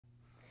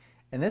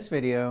In this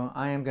video,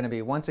 I am going to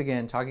be once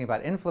again talking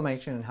about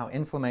inflammation and how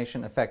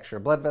inflammation affects your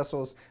blood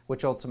vessels,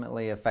 which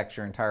ultimately affects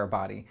your entire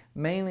body.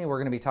 Mainly, we're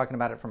going to be talking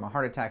about it from a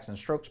heart attacks and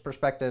strokes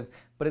perspective,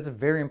 but it's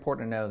very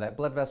important to know that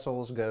blood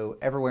vessels go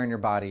everywhere in your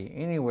body,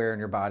 anywhere in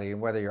your body,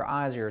 whether your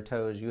eyes or your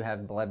toes, you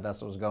have blood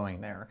vessels going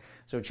there.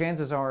 So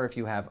chances are, if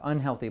you have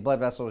unhealthy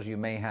blood vessels, you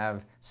may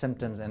have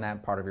symptoms in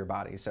that part of your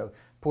body. So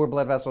poor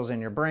blood vessels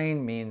in your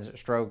brain means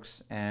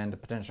strokes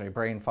and potentially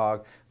brain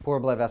fog. Poor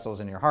blood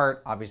vessels in your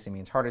heart obviously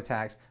means heart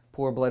attacks.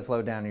 Poor blood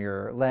flow down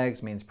your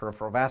legs means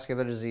peripheral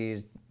vascular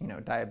disease,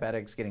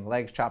 diabetics getting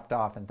legs chopped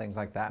off and things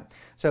like that.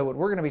 So what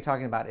we're going to be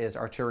talking about is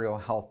arterial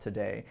health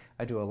today.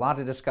 I do a lot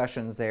of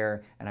discussions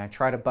there, and I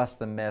try to bust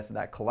the myth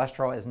that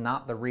cholesterol is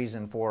not the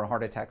reason for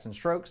heart attacks and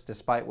strokes,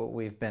 despite what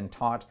we've been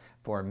taught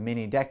for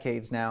many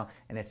decades now,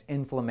 and it's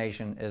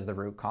inflammation is the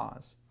root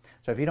cause.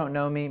 So if you don't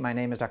know me, my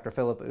name is Dr.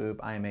 Philip Oop.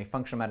 I am a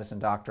functional medicine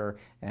doctor,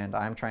 and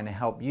I'm trying to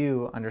help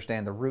you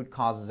understand the root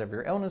causes of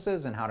your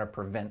illnesses and how to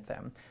prevent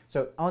them.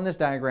 So on this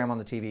diagram on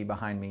the TV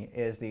behind me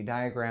is the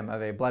diagram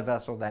of a blood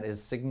vessel that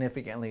is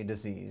significantly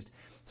diseased.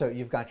 So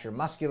you've got your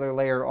muscular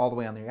layer all the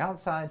way on the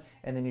outside,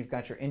 and then you've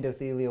got your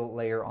endothelial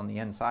layer on the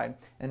inside.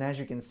 And as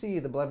you can see,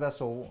 the blood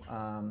vessel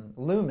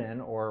lumen,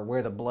 or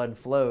where the blood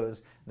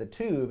flows, the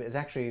tube is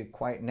actually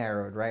quite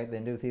narrowed, right? The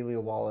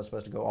endothelial wall is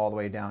supposed to go all the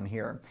way down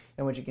here.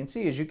 And what you can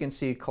see is you can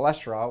see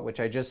cholesterol, which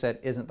I just said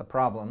isn't the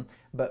problem.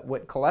 But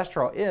what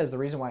cholesterol is, the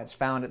reason why it's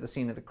found at the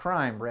scene of the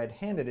crime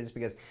red-handed is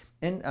because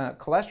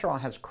cholesterol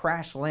has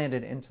crash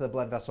landed into the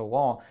blood vessel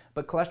wall,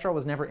 but cholesterol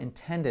was never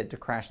intended to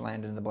crash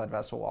land into the blood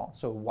vessel wall.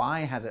 So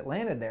why has it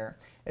landed there?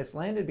 It's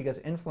landed because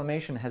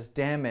inflammation has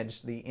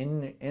damaged the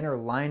inner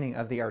lining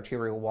of the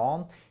arterial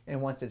wall,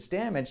 and once it's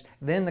damaged,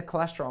 then the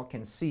cholesterol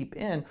can seep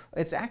in.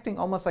 It's acting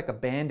almost like a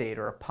Band-Aid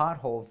or a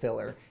pothole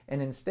filler,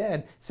 and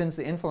instead, since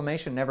the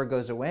inflammation never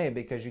goes away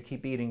because you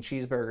keep eating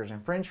cheeseburgers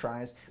and french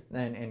fries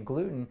and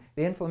gluten,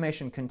 the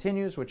inflammation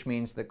continues, which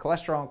means the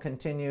cholesterol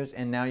continues,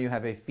 and now you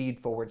have a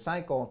feed-forward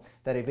cycle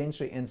that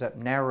eventually ends up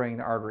narrowing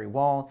the artery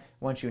wall.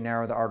 Once you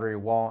narrow the artery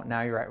wall,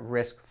 now you're at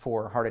risk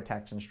for heart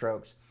attacks and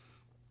strokes.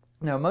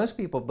 Now, most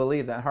people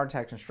believe that heart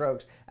attacks and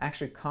strokes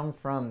actually come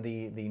from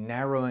the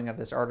narrowing of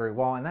this artery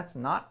wall, and that's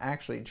not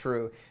actually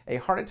true. A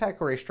heart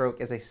attack or a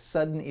stroke is a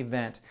sudden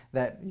event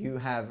that you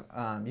have,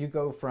 you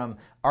go from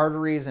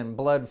arteries and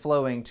blood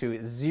flowing to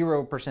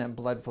 0%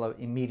 blood flow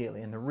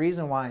immediately. And the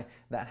reason why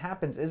that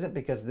happens isn't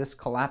because this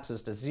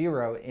collapses to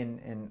zero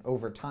in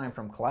over time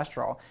from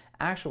cholesterol.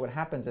 Actually, what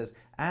happens is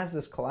as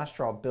this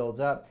cholesterol builds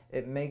up,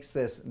 it makes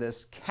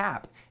this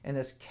cap, and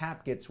this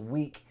cap gets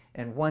weak.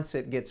 And once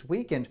it gets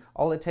weakened,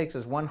 all it takes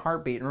is one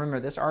heartbeat. And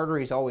remember, this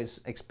artery is always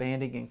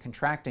expanding and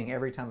contracting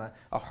every time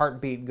a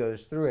heartbeat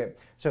goes through it.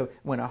 So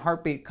when a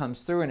heartbeat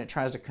comes through and it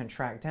tries to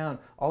contract down,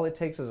 all it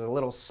takes is a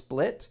little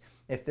split.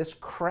 If this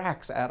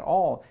cracks at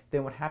all,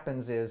 then what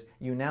happens is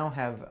you now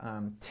have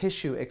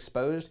tissue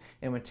exposed,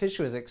 and when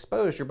tissue is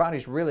exposed, your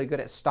body's really good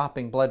at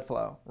stopping blood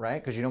flow,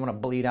 right? Because you don't want to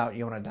bleed out,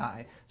 you want to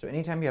die. So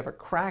anytime you have a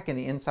crack in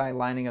the inside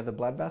lining of the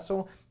blood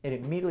vessel, it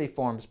immediately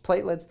forms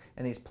platelets,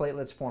 and these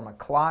platelets form a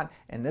clot,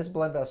 and this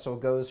blood vessel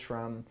goes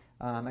from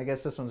I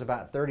guess this one's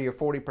about 30 or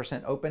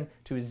 40% open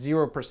to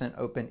 0%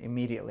 open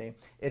immediately.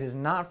 It is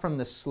not from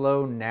the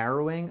slow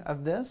narrowing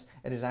of this.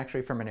 It is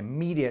actually from an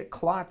immediate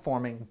clot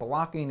forming,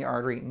 blocking the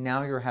artery.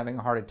 Now you're having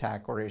a heart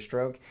attack or a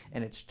stroke,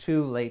 and it's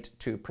too late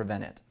to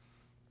prevent it.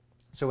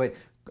 So what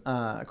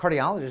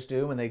cardiologists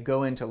do when they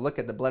go in to look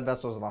at the blood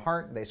vessels of the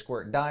heart, they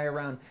squirt dye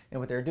around, and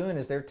what they're doing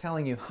is they're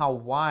telling you how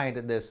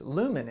wide this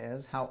lumen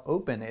is, how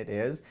open it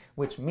is,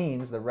 which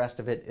means the rest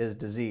of it is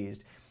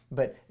diseased.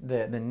 But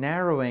the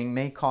narrowing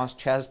may cause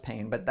chest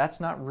pain, but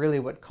that's not really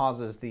what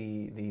causes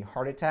the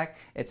heart attack.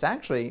 It's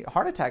actually,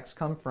 heart attacks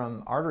come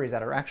from arteries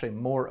that are actually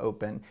more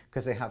open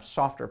because they have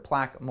softer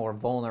plaque, more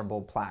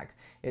vulnerable plaque.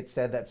 It's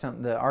said that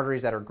the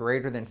arteries that are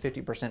greater than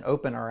 50%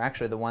 open are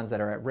actually the ones that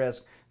are at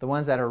risk. The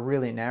ones that are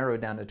really narrowed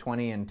down to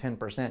 20 and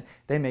 10%,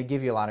 they may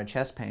give you a lot of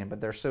chest pain,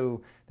 but they're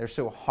so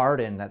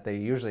hardened that they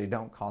usually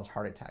don't cause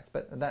heart attacks.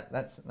 But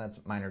that's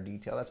minor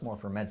detail. That's more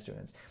for med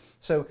students.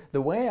 So the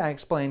way I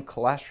explain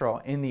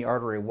cholesterol in the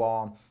artery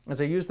wall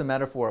is I use the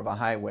metaphor of a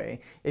highway.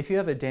 If you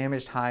have a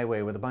damaged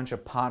highway with a bunch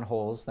of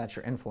potholes, that's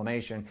your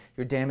inflammation.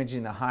 You're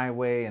damaging the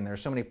highway, and there's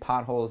so many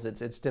potholes,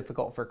 it's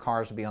difficult for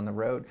cars to be on the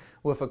road.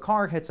 Well, if a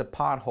car hits a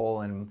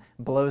pothole and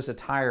blows a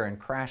tire and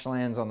crash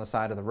lands on the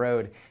side of the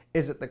road,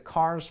 is it the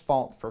car's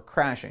fault for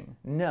crashing?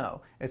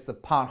 No, it's the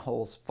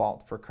pothole's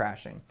fault for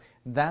crashing.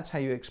 That's how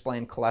you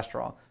explain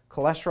cholesterol.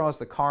 Cholesterol is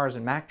the cars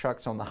and Mack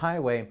trucks on the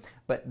highway,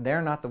 but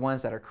they're not the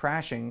ones that are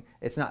crashing.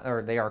 It's not,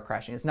 or they are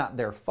crashing. It's not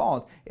their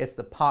fault. It's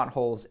the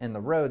potholes in the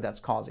road that's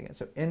causing it.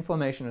 So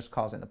inflammation is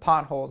causing the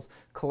potholes.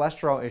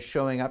 Cholesterol is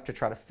showing up to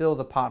try to fill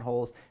the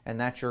potholes, and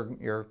that's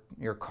your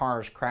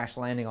cars crash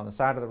landing on the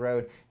side of the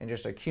road and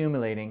just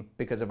accumulating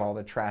because of all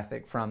the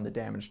traffic from the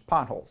damaged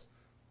potholes.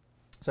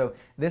 So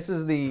this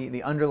is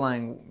the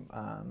underlying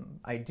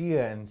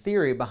idea and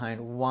theory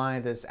behind why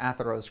this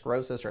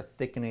atherosclerosis or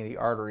thickening of the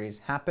arteries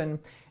happen.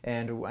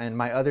 And in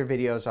my other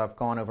videos, I've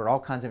gone over all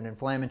kinds of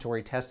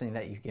inflammatory testing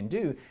that you can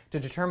do to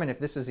determine if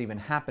this is even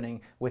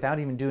happening without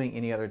even doing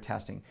any other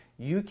testing.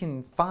 You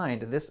can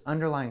find this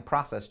underlying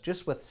process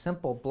just with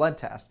simple blood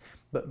tests,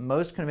 but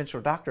most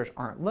conventional doctors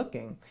aren't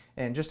looking.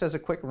 And just as a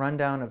quick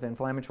rundown of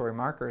inflammatory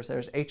markers,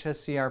 there's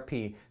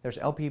hsCRP, there's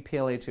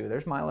LPPLA2,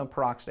 there's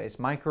myeloperoxidase,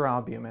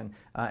 microalbumin,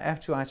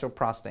 F2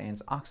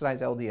 isoprostanes,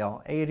 oxidized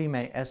LDL,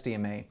 ADMA,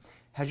 SDMA.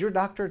 Has your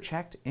doctor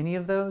checked any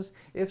of those?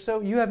 If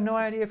so, you have no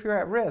idea if you're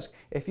at risk.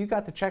 If you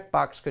got the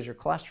checkbox because your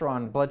cholesterol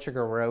and blood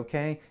sugar were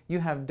okay, you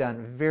have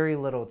done very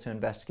little to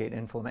investigate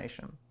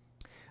inflammation.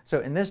 So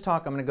in this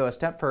talk, I'm going to go a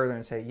step further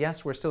and say,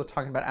 yes, we're still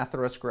talking about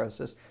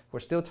atherosclerosis. We're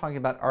still talking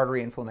about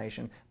artery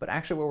inflammation. But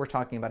actually what we're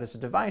talking about is a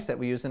device that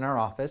we use in our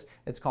office.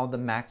 It's called the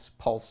max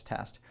pulse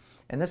test.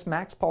 And this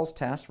max pulse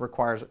test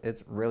requires,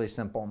 it's really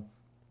simple.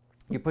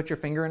 You put your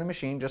finger in a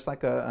machine, just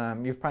like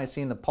you've probably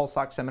seen the pulse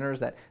oximeters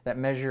that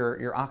measure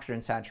your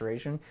oxygen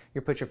saturation.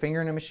 You put your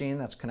finger in a machine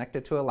that's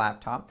connected to a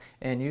laptop,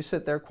 and you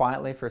sit there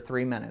quietly for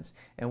 3 minutes.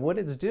 And what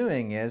it's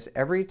doing is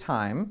every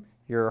time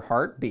your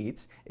heart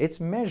beats, it's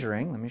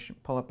measuring, let me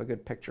pull up a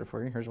good picture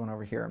for you, here's one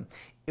over here.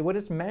 What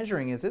it's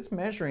measuring is it's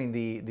measuring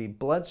the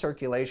blood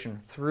circulation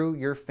through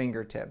your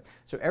fingertip.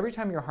 So every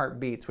time your heart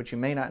beats, what you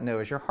may not know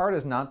is your heart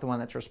is not the one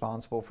that's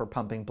responsible for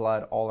pumping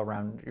blood all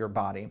around your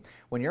body.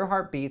 When your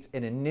heart beats,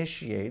 it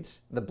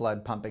initiates the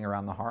blood pumping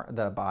around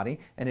the body,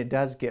 and it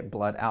does get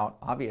blood out,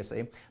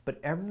 obviously. But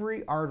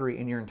every artery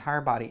in your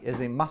entire body is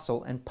a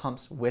muscle and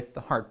pumps with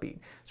the heartbeat.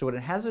 So what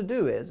it has to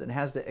do is it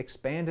has to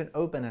expand and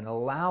open and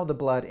allow the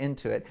blood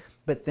into it,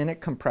 but then it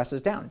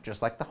compresses down,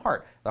 just like the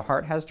heart. The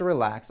heart has to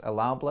relax,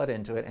 allow blood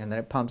into it, and then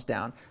it pumps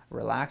down.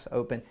 Relax,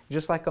 open,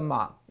 just like a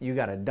mop. You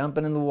got to dump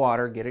it in the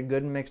water, get it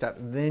good and mixed up,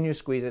 then you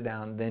squeeze it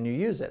down, then you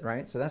use it,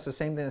 right? So that's the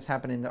same thing that's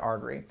happening in the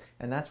artery,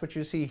 and that's what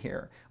you see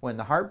here. When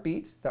the heart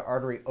beats, the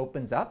artery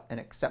opens up and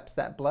accepts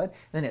that blood,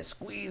 then it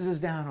squeezes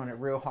down on it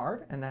real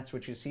hard, and that's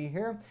what you see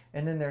here.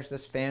 And then there's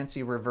this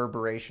fancy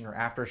reverberation or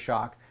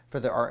aftershock for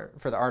the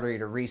artery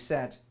to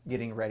reset,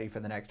 getting ready for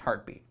the next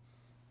heartbeat.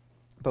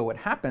 But what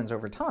happens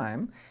over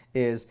time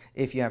is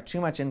if you have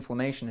too much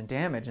inflammation and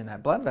damage in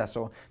that blood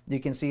vessel, you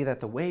can see that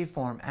the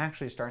waveform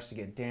actually starts to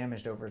get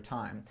damaged over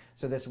time.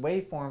 So this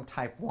waveform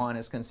type 1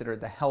 is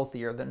considered the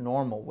healthier, the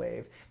normal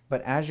wave.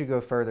 But as you go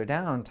further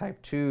down,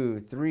 type 2,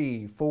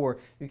 3, 4,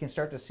 you can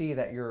start to see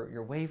that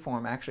your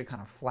waveform actually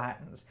kind of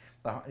flattens.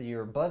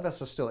 Your blood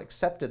vessel still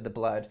accepted the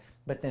blood,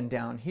 but then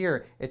down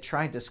here, it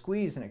tried to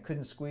squeeze and it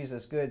couldn't squeeze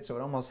as good, so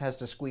it almost has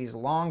to squeeze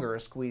longer,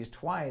 squeeze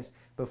twice,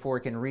 before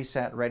it can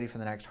reset ready for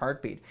the next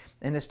heartbeat.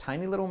 And this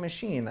tiny little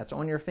machine that's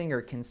on your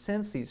finger can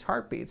sense these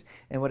heartbeats,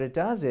 and what it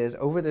does is,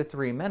 over the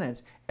 3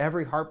 minutes,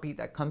 every heartbeat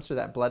that comes through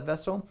that blood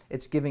vessel,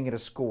 it's giving it a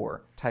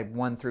score, type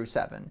 1 through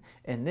 7.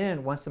 And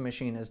then, once the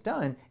machine is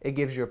done, it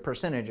gives you a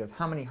percentage of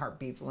how many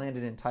heartbeats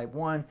landed in type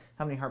 1,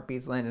 how many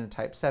heartbeats landed in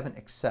type 7,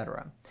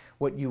 etc.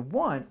 What you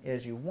want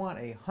is you want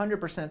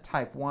 100%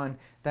 type 1.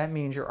 That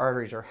means your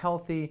arteries are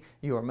healthy,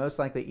 you are most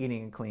likely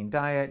eating a clean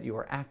diet, you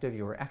are active,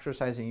 you are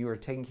exercising, you are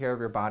taking care of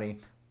your body,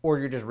 or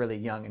you're just really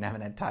young and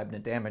haven't had time to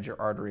damage your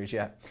arteries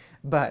yet.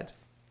 But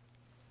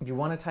you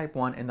want a type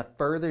 1, and the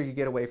further you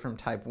get away from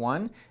type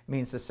 1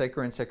 means the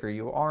sicker and sicker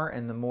you are,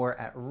 and the more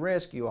at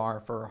risk you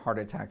are for heart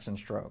attacks and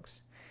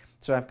strokes.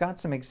 So I've got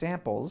some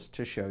examples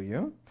to show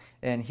you,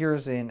 and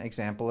here's an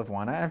example of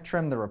one. I've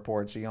trimmed the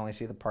report so you only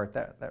see the part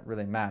that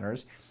really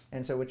matters.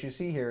 And so what you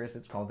see here is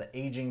it's called the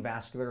aging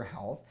vascular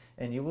health,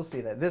 and you will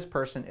see that this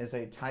person is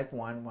a type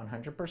 1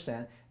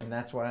 100%, and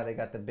that's why they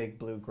got the big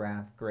blue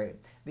graph. Great.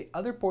 The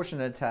other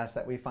portion of the test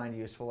that we find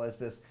useful is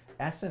this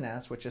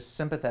SNS, which is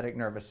sympathetic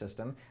nervous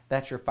system.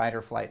 That's your fight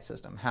or flight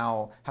system.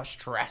 How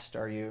stressed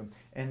are you?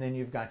 And then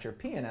you've got your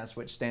PNS,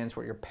 which stands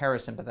for your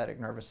parasympathetic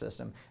nervous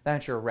system.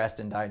 That's your rest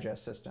and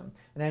digest system.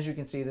 And as you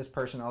can see, this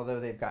person, although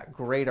they've got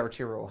great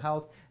arterial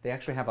health, they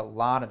actually have a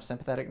lot of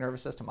sympathetic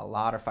nervous system, a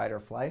lot of fight or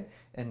flight,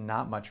 and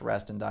not much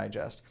rest and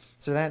digest.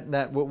 So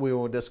that what we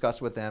will discuss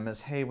with them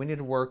is, hey, we need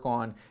to work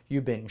on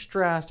you being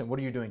stressed, and what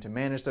are you doing to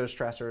manage those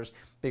stressors?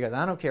 Because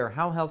I don't care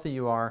how healthy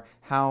you are,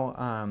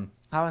 how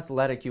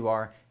athletic you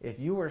are, if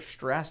you are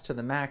stressed to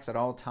the max at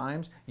all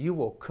times, you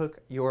will cook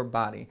your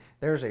body.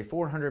 There's a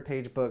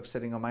 400-page book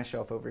sitting on my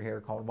shelf over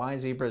here called Why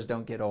Zebras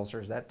Don't Get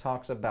Ulcers that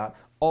talks about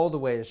all the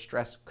ways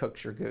stress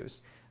cooks your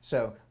goose.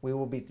 So we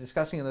will be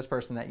discussing with this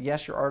person that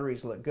yes, your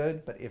arteries look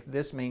good, but if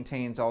this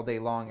maintains all day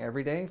long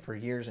every day for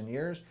years and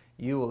years,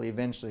 you will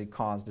eventually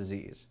cause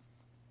disease.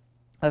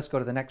 Let's go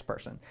to the next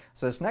person.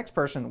 So this next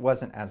person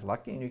wasn't as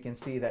lucky, and you can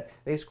see that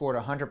they scored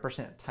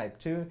 100% type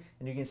 2,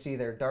 and you can see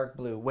their dark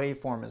blue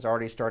waveform is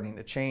already starting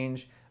to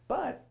change,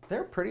 but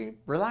they're a pretty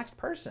relaxed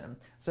person.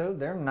 So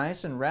they're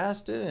nice and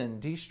rested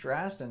and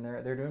de-stressed, and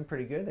they're doing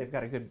pretty good. They've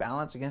got a good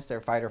balance against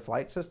their fight or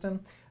flight system,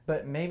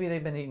 but maybe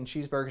they've been eating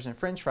cheeseburgers and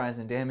french fries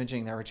and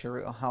damaging their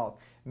arterial health.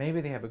 Maybe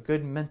they have a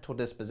good mental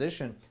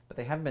disposition, but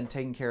they haven't been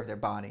taking care of their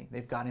body.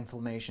 They've got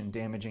inflammation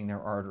damaging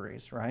their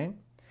arteries, right?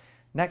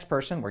 Next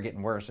person, we're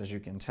getting worse, as you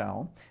can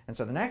tell. And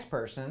so the next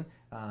person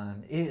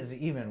is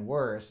even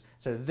worse.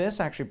 So this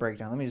actually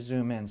breakdown, let me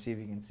zoom in, see if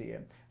you can see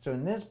it. So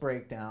in this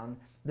breakdown,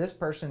 this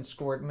person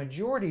scored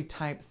majority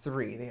type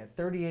 3. They had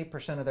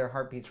 38% of their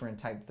heartbeats were in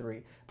type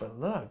 3. But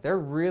look, they're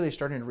really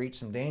starting to reach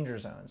some danger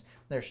zones.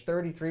 There's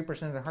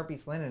 33% of their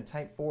heartbeats landed in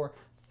type 4,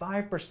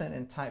 5%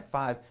 in type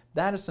 5.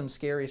 That is some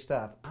scary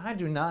stuff. I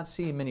do not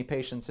see many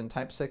patients in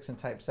type 6 and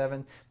type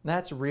 7.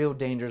 That's real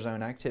danger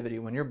zone activity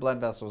when your blood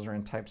vessels are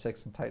in type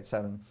 6 and type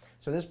 7.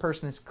 So this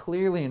person is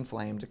clearly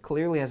inflamed,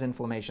 clearly has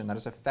inflammation that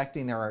is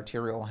affecting their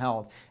arterial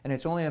health, and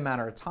it's only a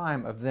matter of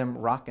time of them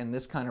rocking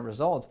this kind of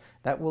results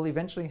that will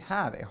eventually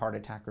have a heart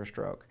attack or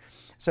stroke.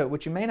 So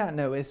what you may not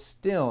know is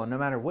still, no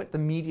matter what the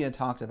media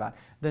talks about,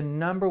 the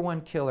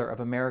 #1 killer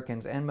of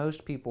Americans and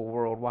most people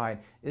worldwide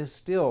is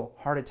still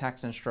heart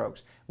attacks and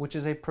strokes, which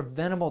is a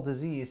preventable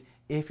disease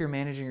if you're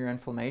managing your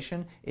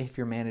inflammation, if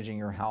you're managing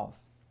your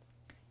health.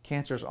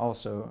 Cancer is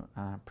also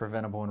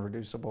preventable and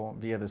reducible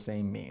via the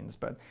same means,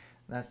 but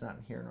that's not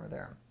here nor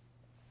there.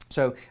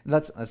 So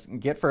let's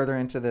get further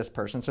into this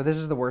person. So this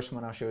is the worst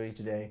one I'll show you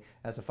today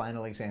as a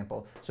final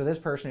example. So this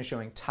person is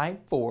showing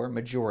type 4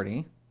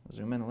 majority.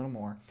 Zoom in a little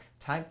more.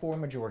 Type 4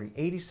 majority,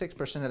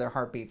 86% of their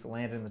heartbeats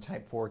land in the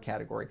type 4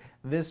 category.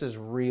 This is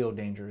real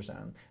danger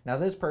zone. Now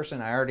this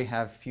person, I already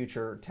have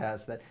future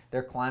tests that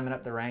they're climbing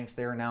up the ranks.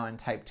 They're now in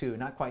type 2,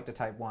 not quite to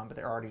type 1, but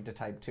they're already to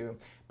type 2.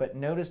 But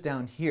notice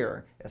down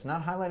here, it's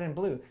not highlighted in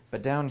blue,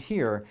 but down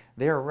here,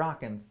 they're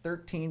rocking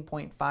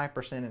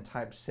 13.5% in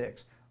type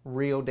 6,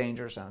 real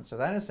danger zone. So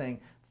that is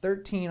saying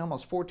 13,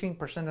 almost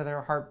 14% of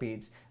their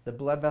heartbeats, the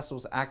blood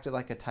vessels acted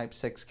like a type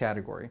 6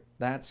 category.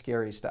 That's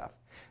scary stuff.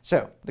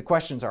 So the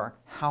questions are,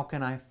 how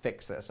can I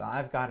fix this?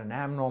 I've got an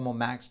abnormal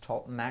max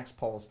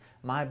pulse.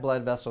 My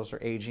blood vessels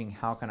are aging.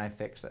 How can I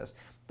fix this?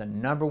 The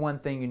 #1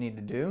 thing you need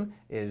to do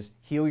is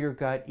heal your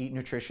gut, eat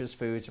nutritious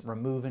foods,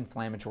 remove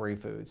inflammatory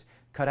foods.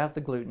 Cut out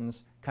the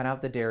glutens, cut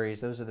out the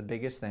dairies. Those are the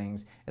biggest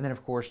things. And then,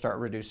 of course, start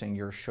reducing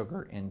your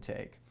sugar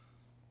intake.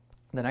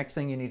 The next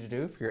thing you need to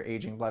do for your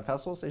aging blood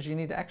vessels is you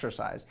need to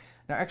exercise.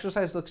 Now,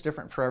 exercise looks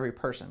different for every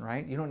person,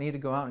 right? You don't need to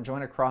go out and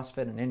join a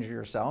CrossFit and injure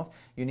yourself.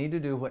 You need to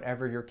do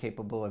whatever you're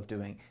capable of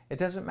doing. It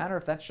doesn't matter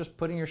if that's just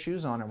putting your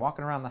shoes on and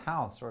walking around the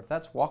house, or if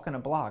that's walking a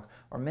block,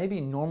 or maybe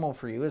normal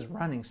for you is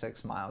running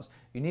 6 miles.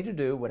 You need to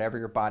do whatever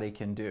your body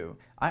can do.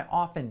 I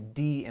often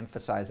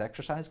de-emphasize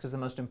exercise because the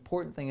most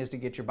important thing is to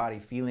get your body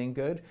feeling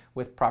good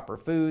with proper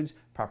foods,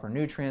 proper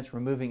nutrients,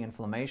 removing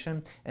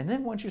inflammation. And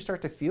then once you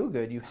start to feel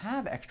good, you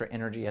have extra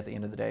energy at the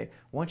end of the day.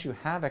 Once you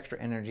have extra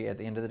energy at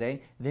the end of the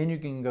day, then you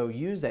can go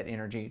use that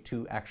energy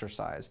to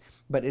exercise.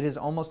 But it is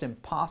almost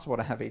impossible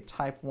to have a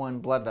type 1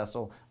 blood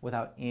vessel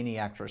without any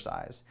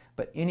exercise.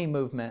 But any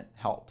movement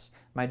helps.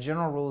 My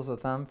general rules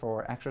of thumb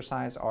for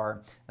exercise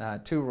are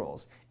 2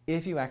 rules.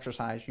 If you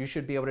exercise, you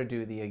should be able to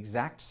do the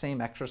exact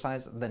same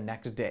exercise the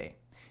next day.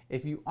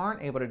 If you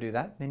aren't able to do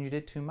that, then you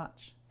did too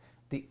much.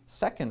 The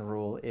second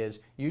rule is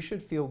you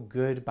should feel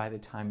good by the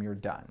time you're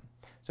done.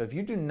 So if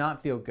you do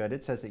not feel good,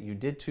 it says that you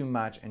did too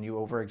much and you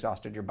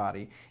overexhausted your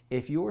body.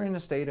 If you are in a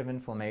state of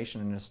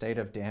inflammation, in a state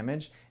of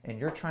damage, and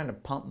you're trying to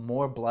pump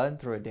more blood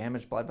through a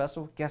damaged blood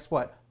vessel, guess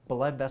what?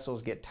 Blood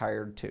vessels get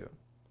tired too.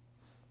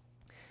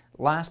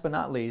 Last but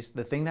not least,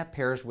 the thing that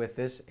pairs with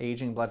this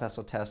aging blood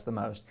vessel test the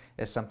most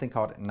is something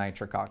called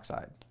nitric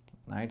oxide.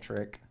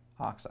 Nitric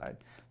oxide.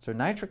 So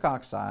nitric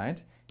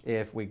oxide,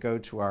 if we go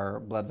to our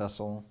blood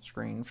vessel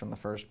screen from the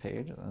first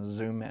page,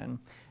 zoom in,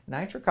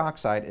 nitric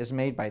oxide is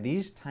made by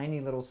these tiny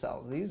little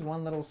cells, these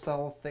one little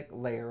cell thick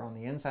layer on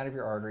the inside of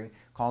your artery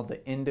called the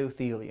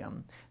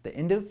endothelium. The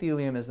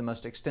endothelium is the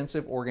most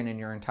extensive organ in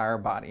your entire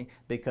body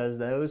because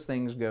those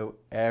things go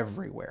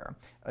everywhere.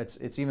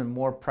 It's even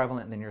more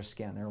prevalent than your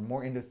skin. There are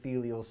more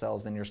endothelial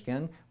cells than your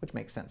skin, which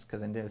makes sense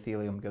because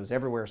endothelium goes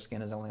everywhere.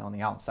 Skin is only on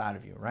the outside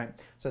of you, right?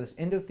 So this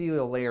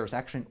endothelial layer is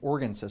actually an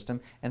organ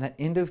system, and that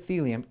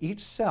endothelium,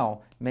 each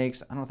cell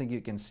makes, I don't think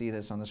you can see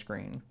this on the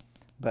screen,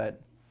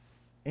 but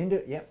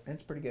yep,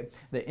 it's pretty good.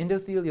 The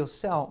endothelial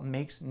cell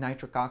makes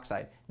nitric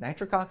oxide.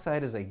 Nitric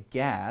oxide is a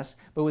gas,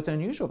 but what's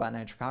unusual about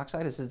nitric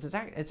oxide is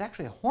it's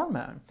actually a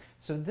hormone.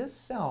 So this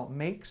cell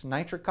makes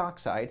nitric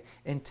oxide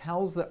and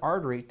tells the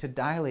artery to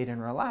dilate and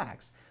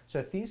relax. So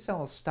if these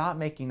cells stop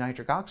making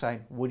nitric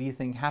oxide, what do you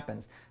think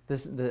happens?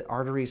 The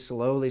artery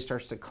slowly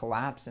starts to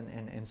collapse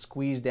and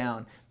squeeze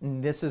down.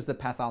 And this is the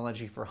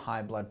pathology for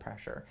high blood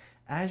pressure.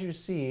 As you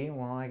see,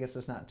 well, I guess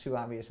it's not too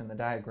obvious in the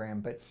diagram,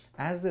 but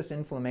as this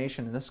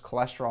inflammation and this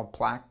cholesterol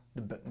plaque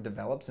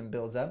develops and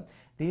builds up,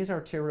 these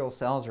arterial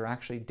cells are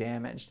actually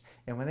damaged.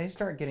 And when they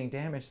start getting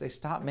damaged, they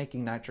stop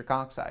making nitric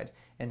oxide.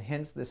 And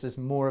hence, this is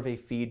more of a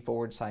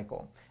feed-forward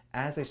cycle.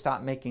 As they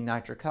stop making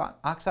nitric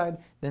oxide,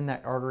 then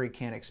that artery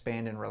can't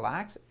expand and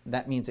relax.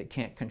 That means it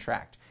can't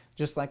contract.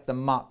 Just like the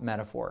mop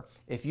metaphor.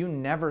 If you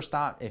never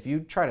stop, if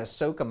you try to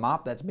soak a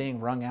mop that's being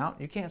wrung out,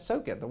 you can't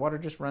soak it. The water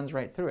just runs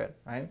right through it,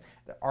 right?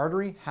 The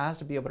artery has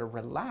to be able to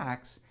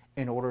relax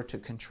in order to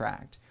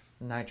contract.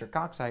 Nitric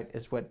oxide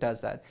is what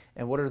does that.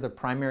 And what are the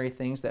primary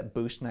things that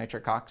boost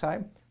nitric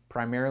oxide?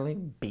 Primarily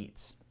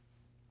beets.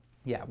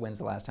 Yeah, when's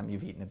the last time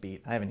you've eaten a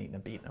beet? I haven't eaten a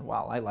beet in a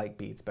while. I like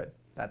beets, but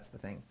that's the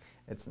thing.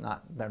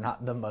 They're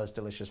not the most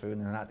delicious food,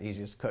 and they're not the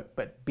easiest to cook.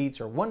 But beets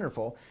are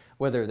wonderful,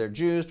 whether they're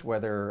juiced,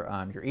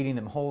 whether you're eating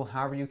them whole,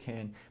 however you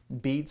can.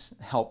 Beets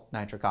help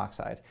nitric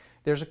oxide.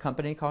 There's a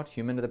company called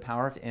Human to the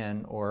Power of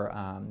N, or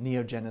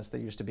Neogenis they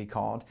used to be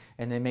called,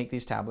 and they make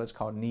these tablets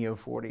called Neo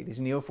 40. These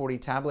Neo 40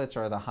 tablets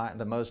are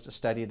the most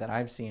studied that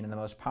I've seen and the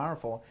most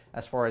powerful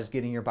as far as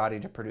getting your body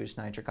to produce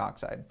nitric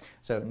oxide.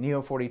 So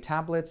Neo 40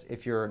 tablets,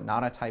 if you're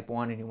not a type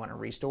 1 and you want to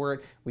restore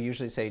it, we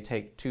usually say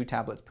take 2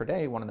 tablets per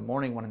day, one in the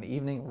morning, one in the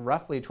evening,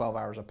 roughly 12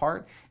 hours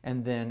apart.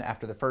 And then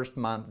after the first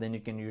month, then you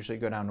can usually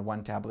go down to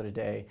 1 tablet a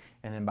day.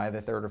 And then by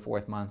the 3rd or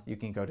 4th month, you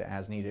can go to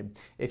as needed.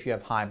 If you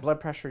have high blood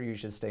pressure, you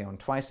should stay on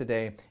twice a day.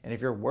 And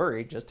if you're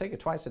worried, just take it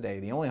twice a day.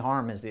 The only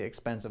harm is the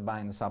expense of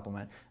buying the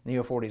supplement.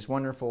 Neo 40 is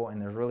wonderful,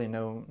 and there's really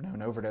no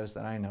overdose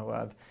that I know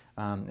of.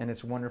 And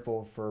it's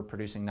wonderful for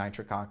producing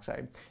nitric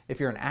oxide. If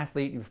you're an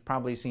athlete, you've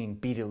probably seen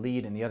Beet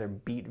Elite and the other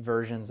beet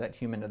versions that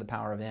Human to the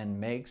Power of N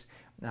makes.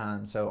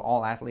 So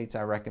all athletes,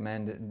 I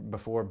recommend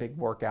before big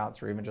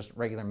workouts or even just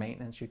regular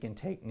maintenance, you can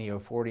take Neo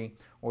 40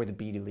 or the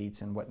Beet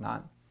Elites and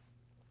whatnot.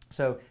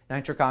 So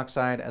nitric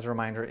oxide, as a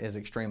reminder, is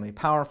extremely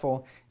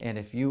powerful. And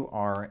if you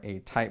are a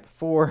type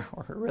 4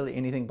 or really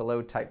anything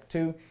below type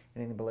 2,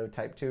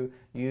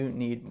 you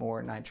need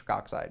more nitric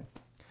oxide.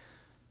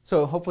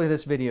 So hopefully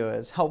this video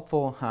is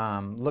helpful.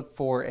 Look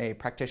for a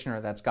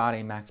practitioner that's got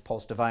a max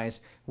pulse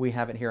device. We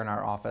have it here in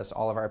our office.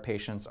 All of our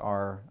patients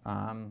are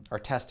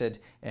tested,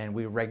 and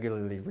we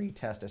regularly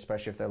retest,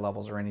 especially if their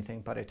levels are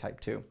anything but a type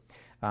 2.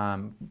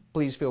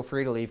 Please feel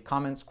free to leave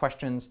comments,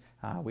 questions.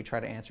 We try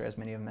to answer as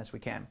many of them as we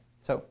can.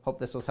 So hope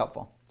this was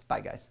helpful.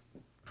 Bye, guys.